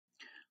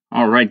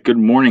All right, good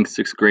morning,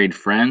 sixth grade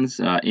friends.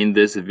 In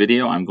this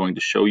video, I'm going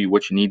to show you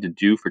what you need to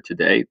do for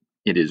today.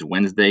 It is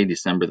Wednesday,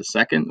 December the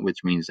 2nd,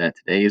 which means that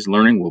today's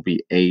learning will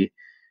be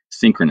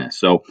asynchronous.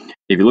 So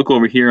if you look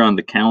over here on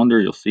the calendar,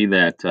 you'll see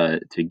that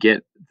to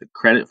get the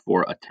credit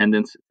for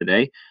attendance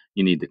today,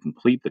 you need to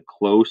complete the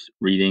close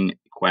reading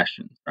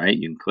questions, right?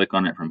 You can click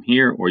on it from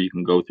here, or you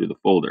can go through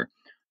the folder.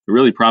 You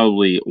really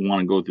probably want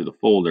to go through the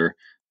folder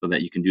so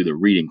that you can do the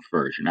reading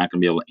first. You're not going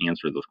to be able to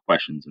answer those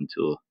questions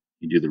until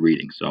you do the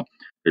reading. So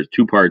there's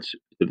two parts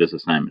to this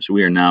assignment. So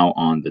we are now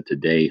on the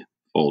Today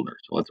folder.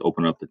 So let's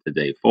open up the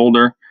Today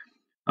folder.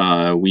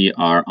 We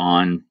are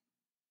on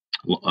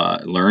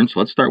Learn. So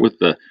let's start with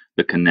the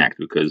Connect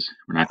because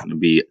we're not going to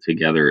be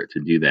together to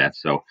do that.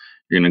 So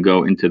you're going to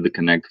go into the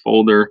Connect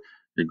folder.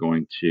 You're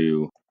going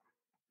to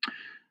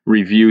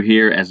review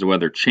here as the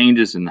weather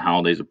changes and the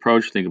holidays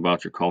approach. Think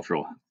about your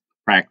cultural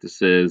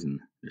practices, and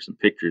there's some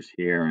pictures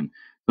here and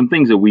some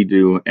things that we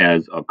do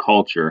as a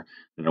culture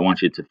that I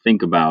want you to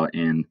think about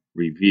and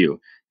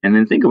review. And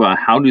then think about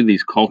how do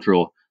these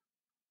cultural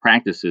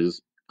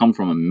practices come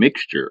from a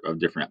mixture of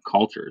different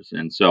cultures.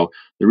 And so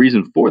the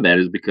reason for that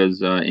is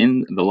because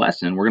in the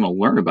lesson, we're going to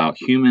learn about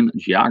human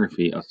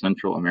geography of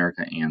Central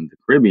America and the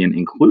Caribbean,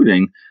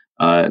 including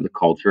the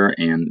culture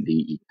and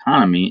the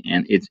economy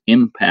and its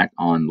impact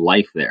on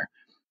life there.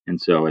 And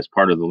so, as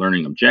part of the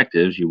learning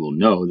objectives, you will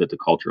know that the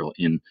cultural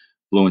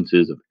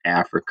influences of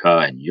Africa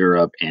and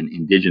Europe and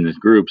indigenous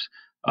groups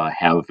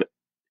have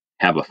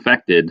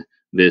affected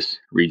this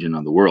region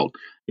of the world.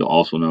 You'll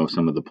also know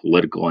some of the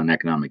political and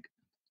economic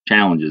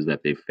challenges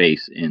that they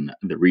face in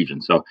the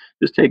region. So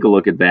just take a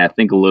look at that.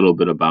 Think a little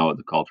bit about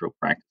the cultural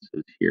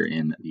practices here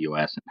in the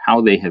US and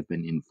how they have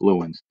been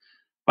influenced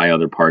by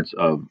other parts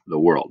of the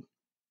world.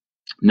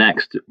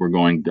 Next, we're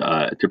going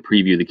to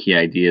preview the key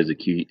ideas, the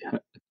key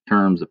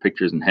terms, the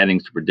pictures, and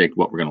headings to predict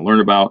what we're going to learn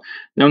about.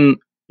 Then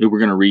we're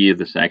going to read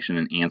the section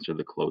and answer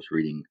the close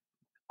reading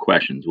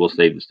questions. We'll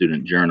save the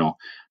student journal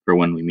for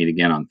when we meet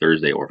again on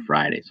Thursday or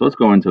Friday. So let's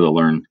go into the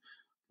Learn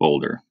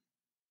folder.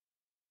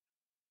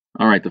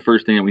 All right, the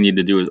first thing that we need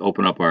to do is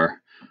open up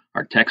our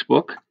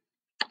textbook.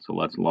 So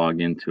let's log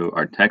into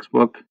our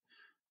textbook.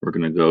 We're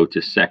going to go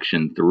to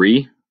section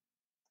 3.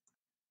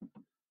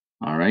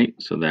 All right,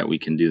 so that we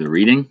can do the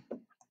reading.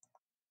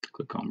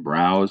 Click on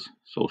Browse,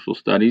 Social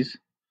Studies.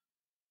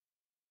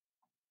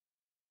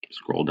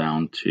 Scroll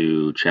down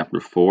to Chapter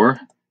 4,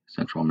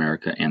 Central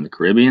America and the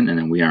Caribbean, and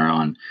then we are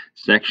on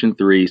Section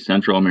 3,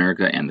 Central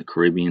America and the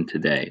Caribbean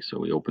today. So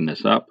we open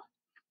this up,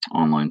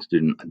 Online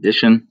Student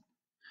Edition,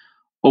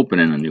 open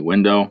in a new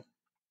window.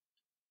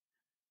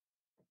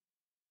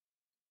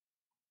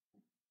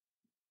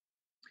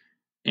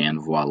 And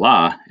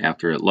voila,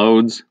 after it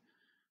loads,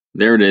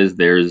 there it is,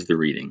 there's the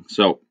reading.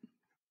 So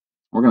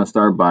we're going to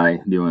start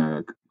by doing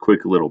a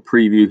quick little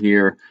preview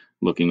here,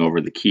 looking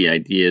over the key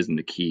ideas and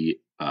the key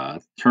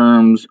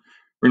terms.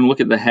 We're going to look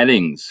at the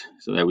headings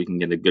so that we can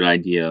get a good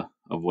idea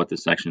of what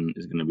this section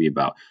is going to be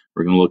about.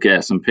 We're going to look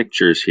at some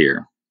pictures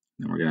here,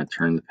 and we're going to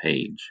turn the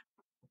page.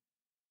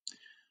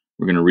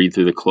 We're going to read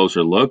through the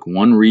closer look,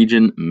 one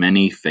region,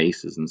 many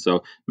faces. And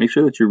so make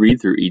sure that you read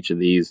through each of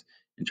these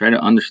and try to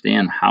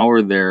understand how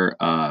are there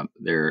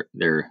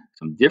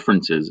some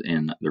differences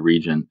in the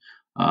region.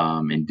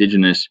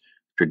 Indigenous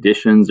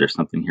traditions, there's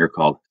something here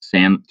called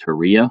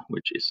Santeria,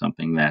 which is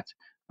something that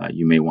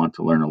you may want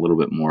to learn a little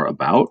bit more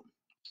about.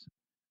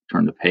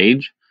 Turn the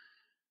page.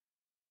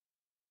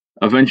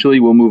 Eventually,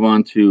 we'll move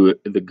on to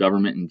the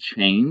government and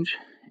change.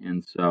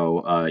 And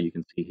so you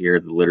can see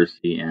here the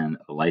literacy and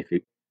the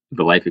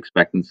life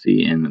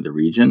expectancy in the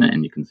region,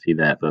 and you can see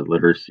that the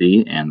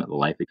literacy and the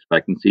life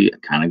expectancy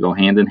kind of go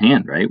hand in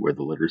hand, right? Where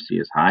the literacy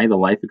is high, the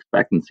life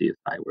expectancy is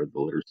high. Where the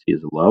literacy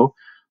is low,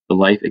 the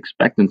life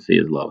expectancy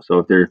is low. So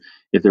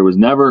if there was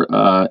never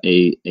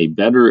a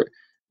better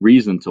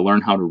reason to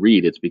learn how to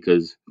read, it's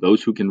because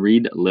those who can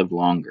read live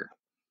longer.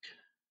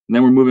 And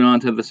then we're moving on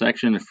to the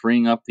section of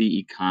freeing up the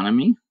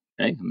economy.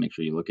 Okay, make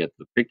sure you look at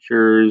the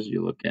pictures,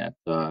 you look at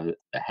the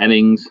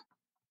headings,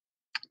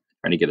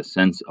 trying to get a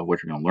sense of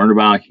what you're going to learn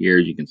about. Here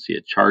you can see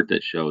a chart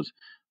that shows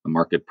the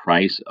market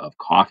price of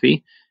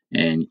coffee,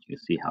 and you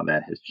can see how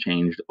that has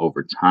changed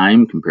over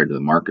time compared to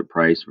the market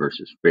price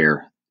versus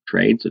fair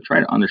trade. So try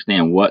to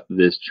understand what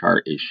this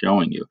chart is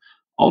showing you.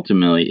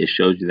 Ultimately, it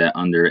shows you that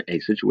under a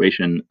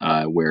situation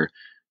where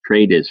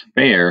trade is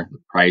fair, the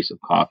price of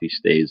coffee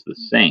stays the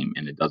same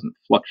and it doesn't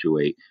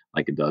fluctuate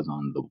like it does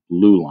on the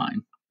blue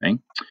line. Okay,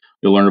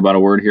 you'll learn about a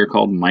word here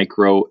called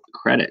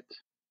microcredit.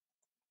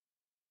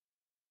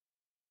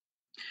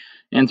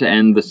 And to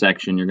end the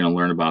section, you're going to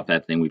learn about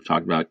that thing we've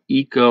talked about,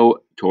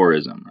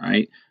 ecotourism,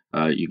 right?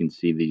 You can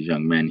see these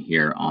young men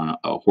here on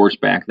a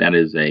horseback. That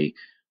is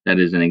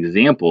an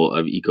example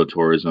of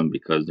ecotourism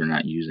because they're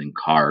not using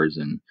cars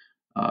and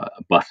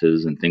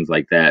buses and things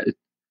like that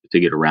to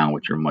get around,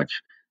 which are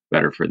much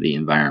better for the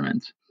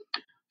environment.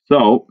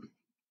 So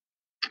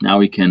now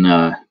we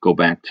can go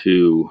back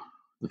to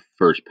the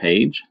first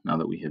page. Now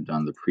that we have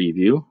done the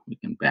preview, we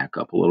can back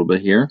up a little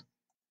bit here.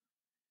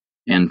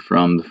 And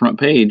from the front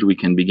page, we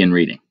can begin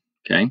reading,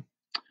 okay?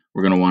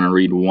 We're going to want to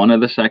read one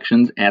of the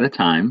sections at a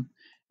time.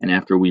 And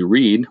after we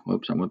read,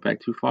 whoops, I went back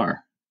too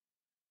far.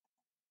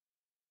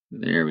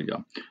 There we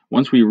go.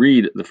 Once we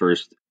read the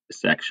first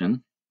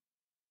section,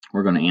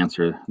 we're going to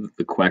answer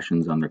the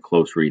questions under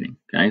close reading.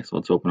 Okay, so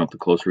let's open up the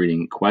close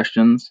reading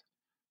questions.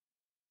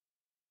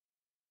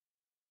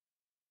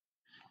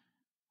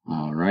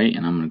 All right,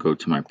 and I'm going to go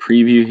to my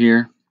preview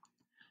here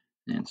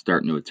and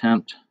start new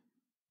attempt.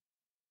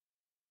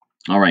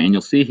 All right, and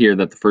you'll see here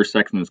that the first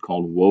section is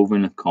called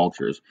Woven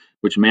Cultures,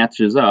 which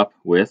matches up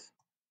with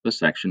the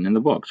section in the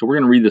book. So we're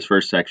going to read this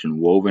first section,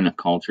 Woven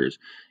Cultures,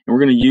 and we're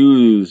going to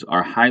use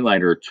our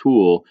highlighter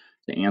tool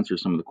to answer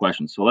some of the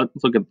questions. So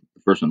let's look at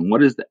the first one.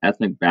 What is the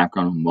ethnic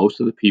background of most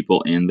of the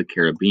people in the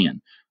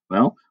Caribbean?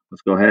 Well,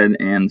 let's go ahead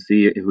and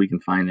see if we can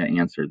find that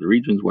answer. The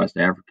regions West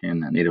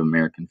African, Native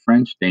American,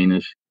 French,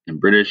 Danish, and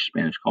British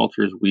Spanish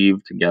cultures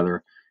weave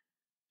together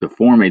to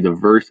form a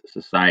diverse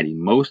society.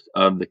 Most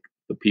of the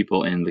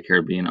people in the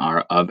Caribbean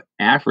are of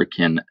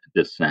African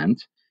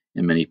descent,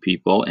 and many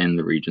people in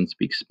the region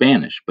speak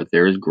Spanish, but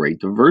there is great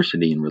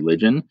diversity in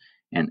religion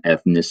and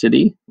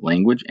ethnicity,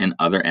 language, and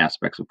other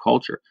aspects of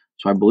culture.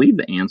 So I believe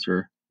the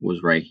answer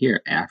was right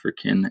here,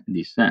 African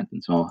descent.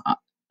 And so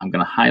I'm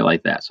going to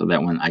highlight that so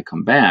that when I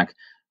come back,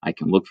 I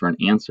can look for an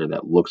answer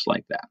that looks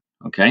like that.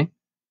 Okay?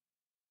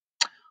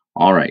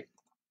 All right.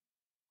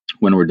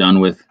 When we're done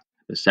with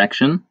the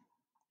section,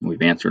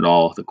 we've answered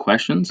all of the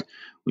questions.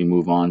 We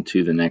move on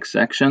to the next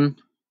section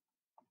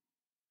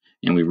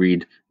and we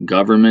read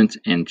government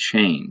and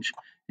change.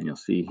 And you'll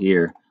see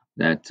here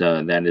that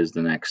that is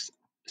the next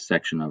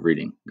section of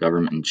reading,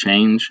 government and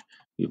change.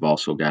 We've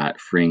also got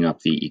freeing up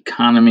the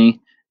economy.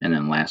 And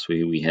then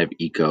lastly, we have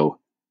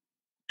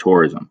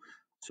eco-tourism.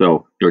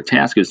 So your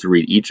task is to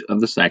read each of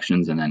the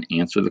sections and then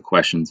answer the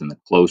questions in the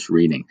close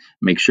reading.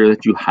 Make sure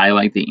that you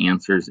highlight the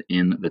answers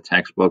in the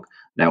textbook.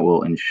 That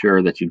will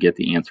ensure that you get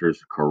the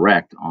answers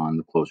correct on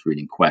the close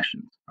reading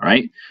questions. All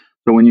right.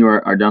 So when you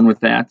are done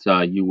with that,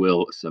 you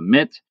will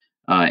submit,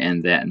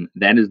 and then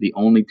that is the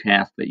only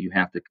task that you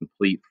have to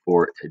complete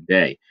for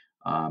today.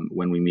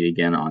 When we meet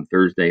again on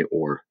Thursday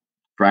or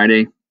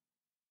Friday,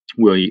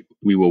 we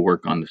will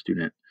work on the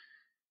student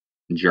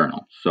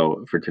journal.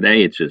 So for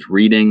today, it's just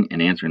reading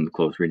and answering the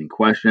close reading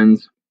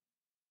questions.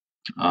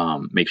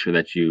 Make sure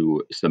that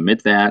you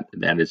submit that.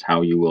 That is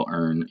how you will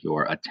earn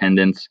your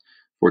attendance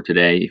for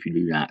today. If you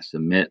do not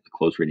submit the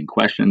close reading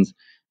questions,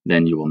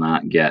 then you will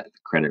not get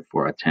credit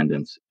for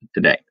attendance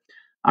today.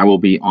 I will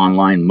be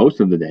online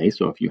most of the day,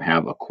 so if you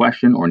have a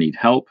question or need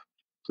help,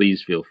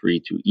 please feel free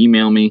to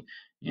email me,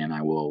 and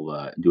I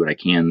will do what I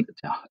can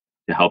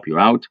to help you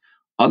out.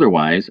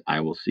 Otherwise, I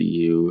will see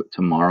you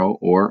tomorrow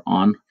or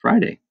on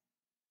Friday.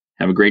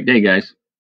 Have a great day, guys.